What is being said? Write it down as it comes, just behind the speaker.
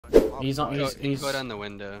He's on. He's. Go down the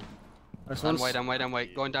window. I'm white.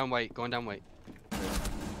 Going down white.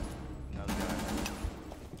 Another guy.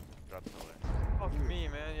 Dropped nowhere. Fuck me,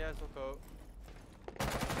 man. Yeah, it's okay.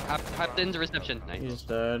 Hopped into reception. Nice. He's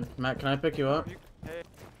dead. Matt, can I pick you up? Hey.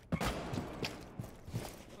 What's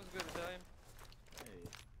good, Italian? Hey.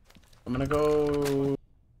 I'm gonna go.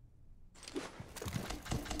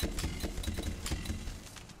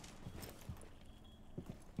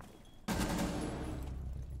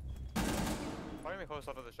 Why are you close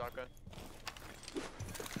up with the shotgun?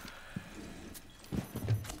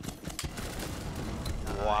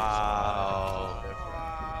 Wow.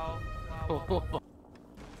 Wow.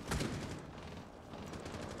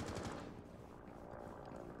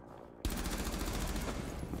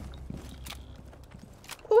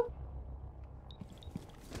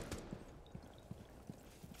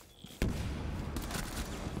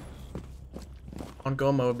 On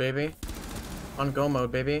go mode, baby. On go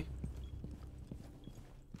mode, baby.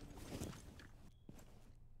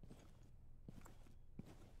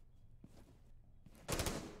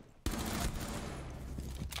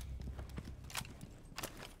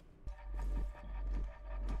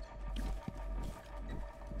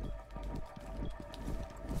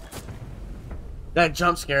 That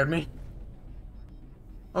jump scared me.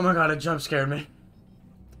 Oh my god, it jump scared me.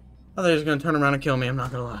 I thought he was gonna turn around and kill me, I'm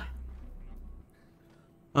not gonna lie.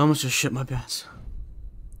 I almost just shit my pants.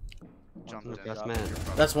 Jumped That's in. man.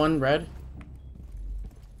 That's one red.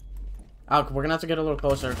 Alk, we're gonna have to get a little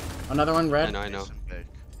closer. Another one red. I know. Big.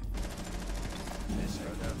 Nice,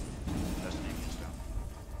 right there. That's Nathan's down.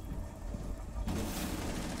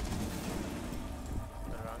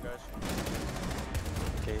 Turn around, guys.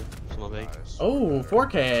 Okay, small big. Nice. Oh,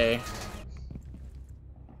 4K.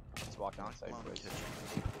 Let's walk on site, please.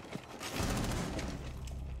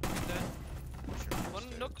 One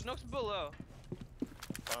Nook's below.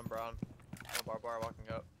 I'm brown. Bar walking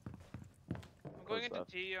up. I'm going into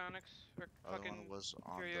T, Onyx. Or Other fucking one was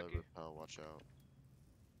on the karaoke. rappel, watch out.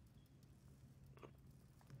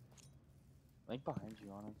 Link behind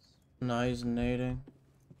you, Onyx. No, he's nading.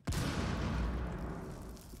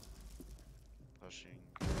 Pushing.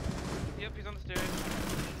 Yep, he's on the stairs.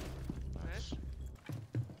 Nice.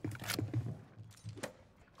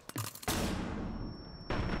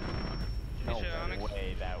 No Good shit, Onyx.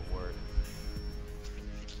 way that worked.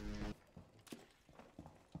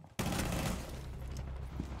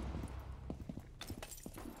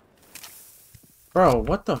 Bro,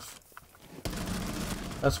 what the f-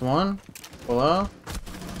 That's one. Below.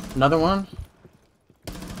 Another one.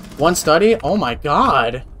 One study? Oh my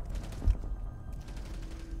god.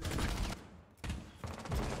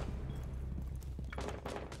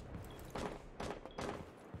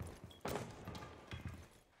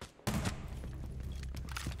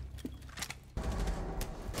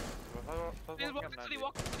 Please walk to city,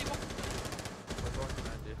 walk to city, walk.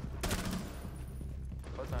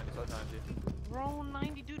 Plus 90. Bro,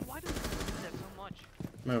 90, dude, why do you do that so much?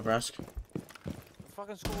 Move, Rusk.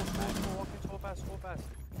 Fucking school, walking so fast.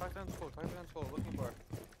 Talk down school, looking for it.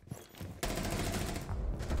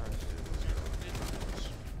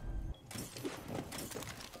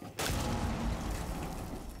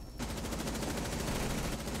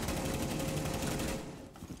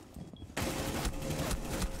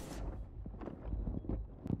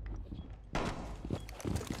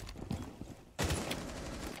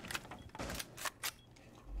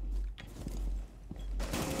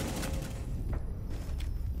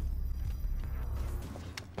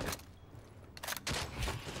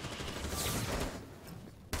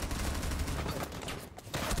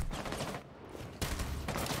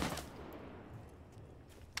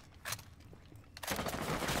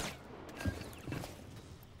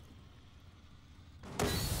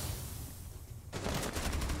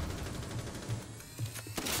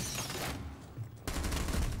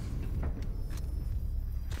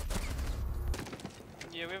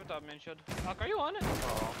 Yeah, we have a top man shield. Are you on it?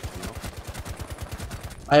 Oh.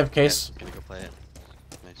 I have case. Gonna go play it.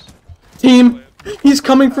 Nice. Team! He's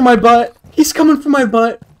coming for my butt! He's coming for my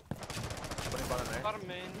butt! Bottom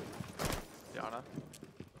main. Yana.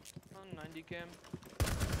 On 90 cam.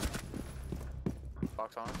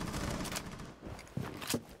 Box on.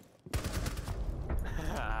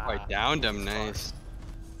 Oh, I downed him. Nice.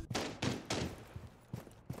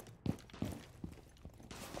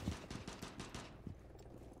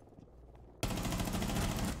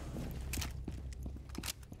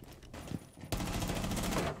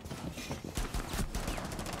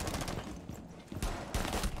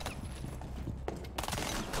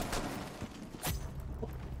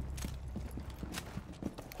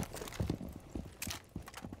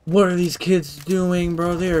 What are these kids doing,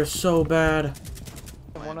 bro? They are so bad.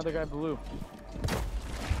 One other guy blue.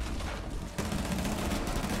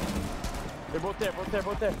 They're both there, both there,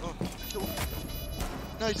 both there. Oh, kill him.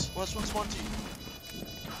 Nice, last one's Monty.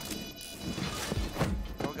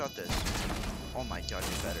 Y'all got this. Oh my god,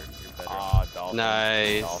 you're better. You're better. Ah, dolphin.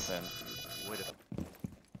 Nice. Dolphin. Wait a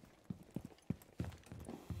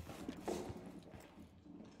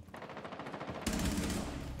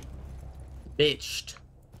Bitched.